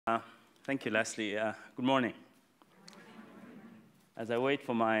Thank you, Leslie. Good morning. As I wait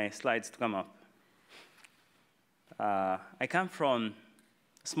for my slides to come up, I come from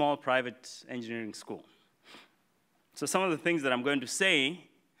a small private engineering school. So some of the things that I'm going to say,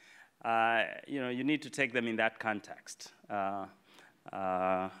 you need to take them in that context. Some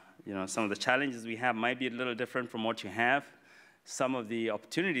of the challenges we have might be a little different from what you have. Some of the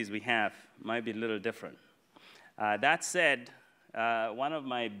opportunities we have might be a little different. That said, one of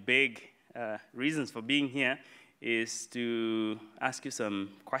my big reasons for being here is to ask you some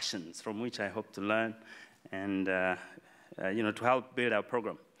questions from which I hope to learn and to help build our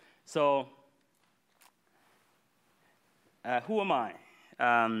program. So, who am I?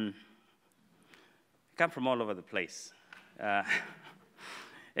 I come from all over the place. I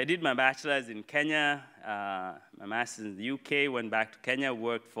did my bachelor's in Kenya, my master's in the UK, went back to Kenya,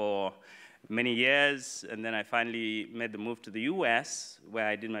 worked for many years, and then I finally made the move to the US, where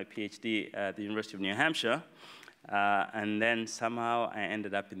I did my PhD at the University of New Hampshire, and then somehow I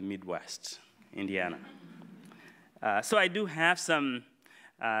ended up in the Midwest, Indiana. So I do have some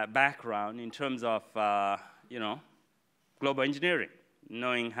background in terms of, global engineering,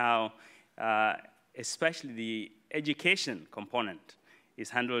 knowing how, especially the education component is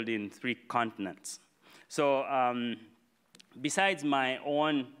handled in 3 continents. So besides my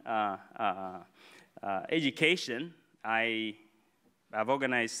own education, I've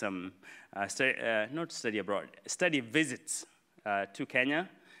organized some study visits to Kenya.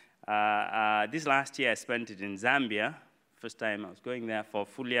 This last year I spent it in Zambia. First time I was going there for a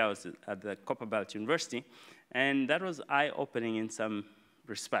full year. I was at the Copperbelt University, and that was eye-opening in some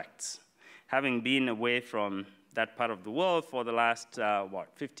respects. Having been away from that part of the world for the last,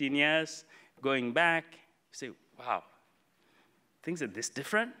 15 years, going back, you say, wow, things are this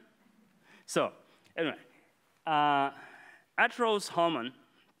different? So, anyway, at Rose-Hulman,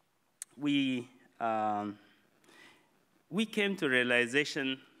 we came to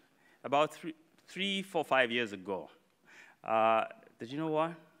realization about 3, 4, 5 years ago that, you know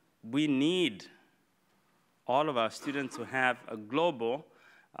what? We need all of our students to have a global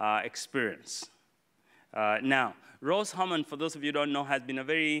experience. Now, Rose-Hulman, for those of you who don't know, has been a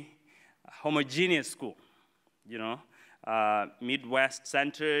very homogeneous school,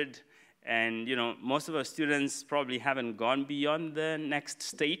 Midwest-centered, and most of our students probably haven't gone beyond the next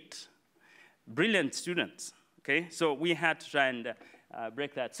state. Brilliant students, okay? So we had to try and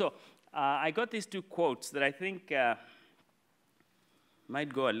break that. So I got these 2 quotes that I think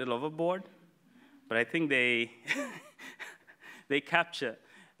might go a little overboard, but I think they, they capture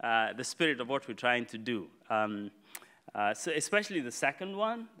the spirit of what we're trying to do. So especially the second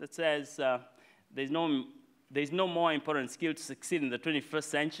one that says, there's no more important skill to succeed in the 21st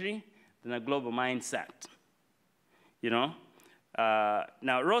century than a global mindset. Now,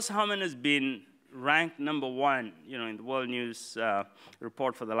 Rose-Hulman has been ranked #1, in the World News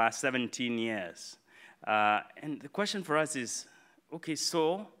report for the last 17 years. And the question for us is, okay,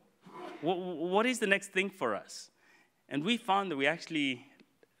 so what is the next thing for us? And we found that we're actually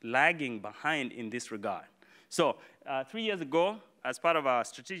lagging behind in this regard. So 3 years ago, as part of our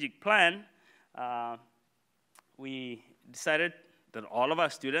strategic plan, we decided that all of our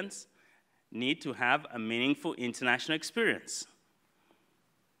students need to have a meaningful international experience.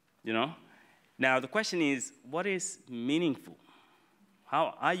 Now the question is, what is meaningful?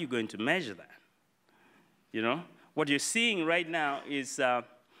 How are you going to measure that? What you're seeing right now is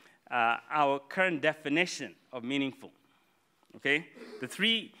our current definition of meaningful. Okay? The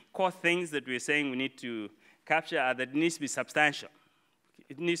 3 core things that we're saying we need to capture are that it needs to be substantial.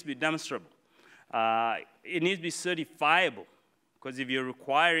 It needs to be demonstrable. It needs to be certifiable, because if you're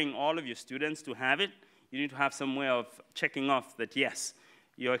requiring all of your students to have it, you need to have some way of checking off that, yes,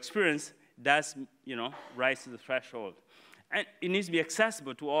 your experience does, rise to the threshold. And it needs to be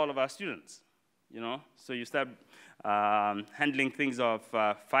accessible to all of our students, So you start handling things of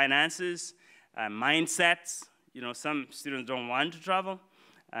finances, mindsets. Some students don't want to travel,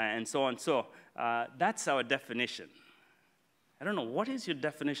 and so on. So that's our definition. I don't know, what is your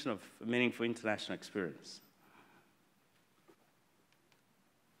definition of a meaningful international experience?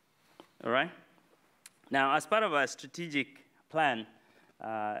 All right? Now, as part of our strategic plan,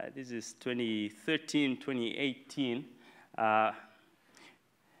 this is 2013, 2018, I'd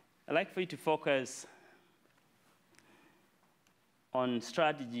like for you to focus on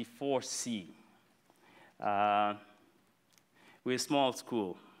strategy 4C. We're a small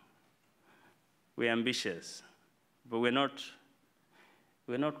school. We're ambitious, but we're not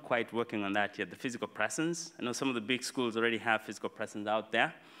quite working on that yet, the physical presence. I know some of the big schools already have physical presence out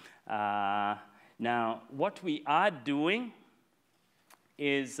there. Now, what we are doing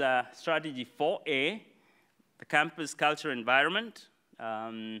is strategy 4A, the campus culture environment,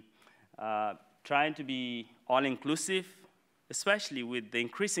 trying to be all-inclusive, especially with the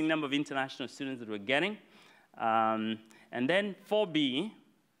increasing number of international students that we're getting. And then 4B,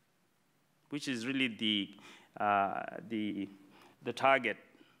 which is really the target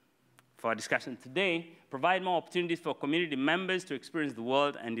for our discussion today, provide more opportunities for community members to experience the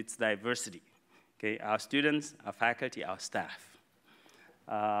world and its diversity. Okay, our students, our faculty, our staff.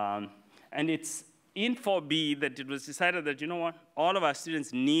 And it's in 4B that it was decided that, you know what, all of our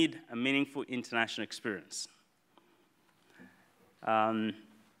students need a meaningful international experience. As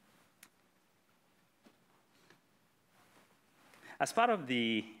part of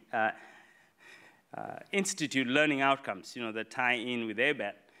the Institute learning outcomes, you know, that tie in with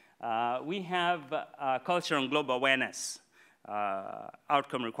ABET, we have culture and global awareness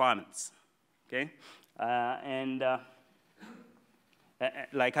outcome requirements, okay?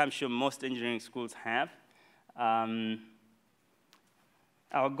 Like I'm sure most engineering schools have. Our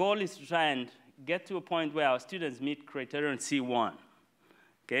goal is to try and get to a point where our students meet criterion C1,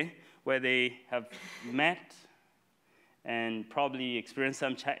 okay? Where they have met and probably experienced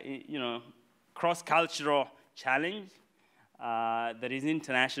some, you know, cross-cultural challenge that is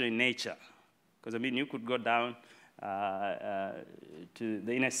international in nature. Because, I mean, you could go down to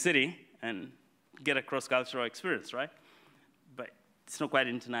the inner city and get a cross-cultural experience, right? But it's not quite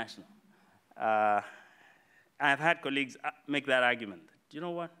international. I've had colleagues make that argument. Do you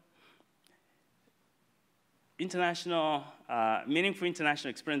know what? International, meaningful international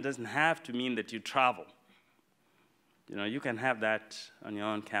experience doesn't have to mean that you travel. You know, you can have that on your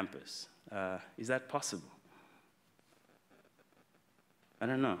own campus. Is that possible? I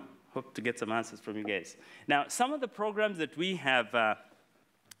don't know. Hope to get some answers from you guys. Now, some of the programs that we have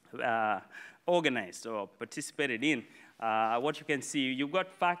organized or participated in, what you can see, you've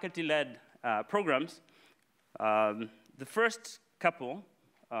got faculty-led programs. The first couple,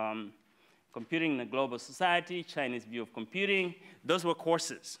 Computing in a Global Society, Chinese View of Computing, those were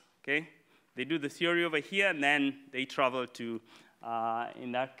courses, okay? They do the theory over here, and then they travel to,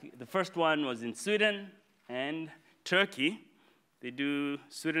 the first one was in Sweden and Turkey. They do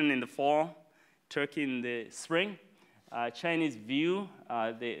Sweden in the fall, Turkey in the spring. Chinese View,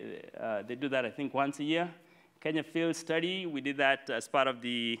 they do that, I think, once a year. Kenya Field Study, we did that as part of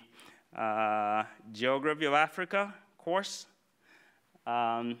the Geography of Africa course.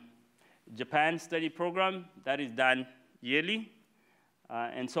 Japan Study Program, that is done yearly,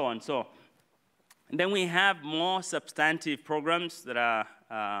 and so on. So, and then we have more substantive programs that are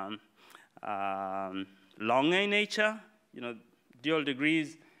longer in nature, you know, dual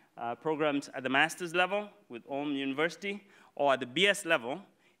degrees programs at the master's level with Ulm University, or at the BS level,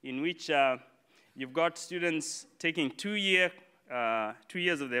 in which you've got students taking 2 years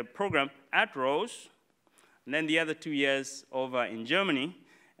of their program at Rose, and then the other 2 years over in Germany,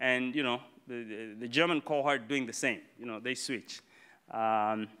 and you know, the German cohort doing the same. You know, they switch.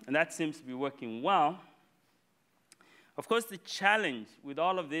 And that seems to be working well. Of course, the challenge with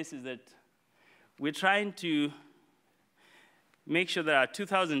all of this is that we're trying to make sure that our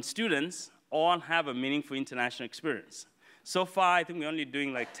 2,000 students all have a meaningful international experience. So far, I think we're only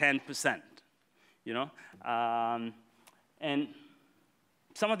doing like 10%, you know? And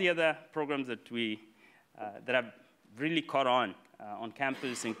some of the other programs that that have really caught on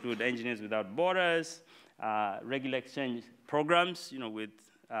campus include Engineers Without Borders, regular exchange programs, you know, with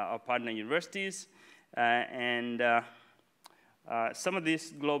our partner universities, and some of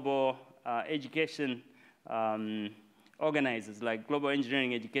these global education organizers, like Global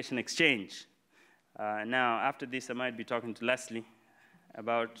Engineering Education Exchange. Now, after this, I might be talking to Leslie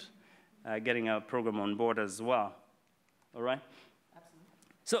about getting our program on board as well. All right? Absolutely.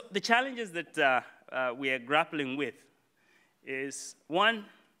 So the challenges that we are grappling with is, one,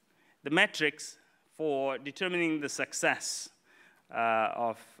 the metrics for determining the success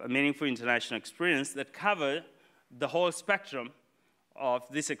of a meaningful international experience that cover the whole spectrum of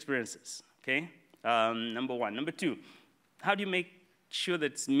these experiences, okay? Number one. Number two, how do you make sure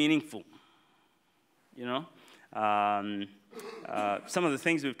that it's meaningful, you know? Some of the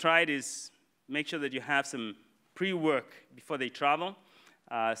things we've tried is make sure that you have some pre-work before they travel,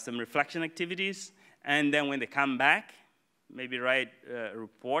 some reflection activities, and then when they come back, maybe write a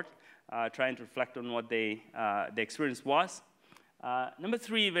report trying to reflect on what the experience was. Number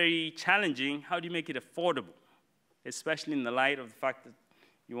three, very challenging, how do you make it affordable, especially in the light of the fact that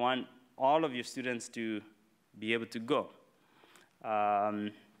you want all of your students to be able to go.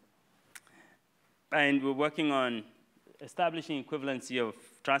 And we're working on establishing equivalency of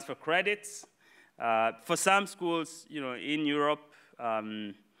transfer credits. For some schools, you know, in Europe,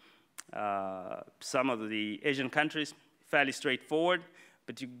 some of the Asian countries, fairly straightforward.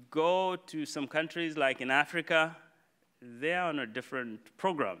 But you go to some countries like in Africa, they're on a different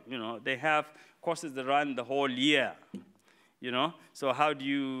program. You know, they have courses that run the whole year. You know, so how do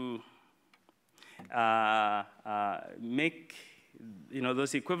you make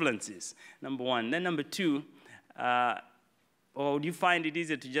those equivalencies? Number one. Then number two, or do you find it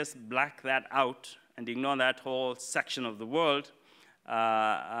easier to just black that out and ignore that whole section of the world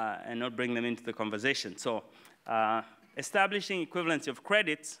and not bring them into the conversation? So establishing equivalency of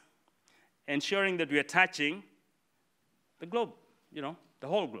credits, ensuring that we are touching the globe, the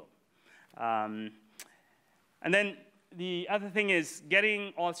whole globe. And then the other thing is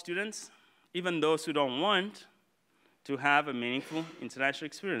getting all students, even those who don't want, to have a meaningful international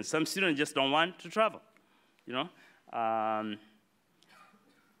experience. Some students just don't want to travel,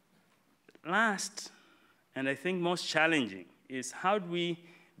 Last, and I think most challenging, is how do we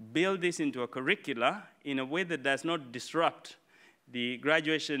build this into a curricula in a way that does not disrupt the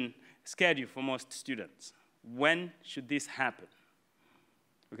graduation schedule for most students? When should this happen?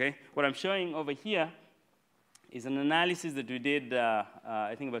 Okay, what I'm showing over here is an analysis that we did,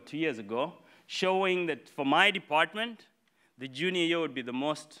 I think about 2 years ago, showing that for my department, the junior year would be the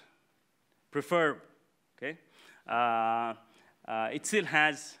most preferred, okay? It still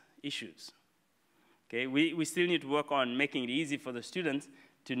has issues, okay? We still need to work on making it easy for the students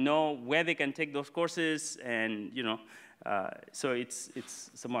to know where they can take those courses, and, so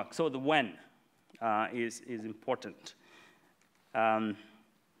it's some work. So the when is important.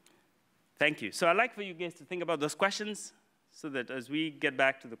 Thank you. So I'd like for you guys to think about those questions so that as we get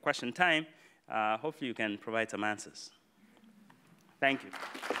back to the question time, hopefully you can provide some answers. Thank you.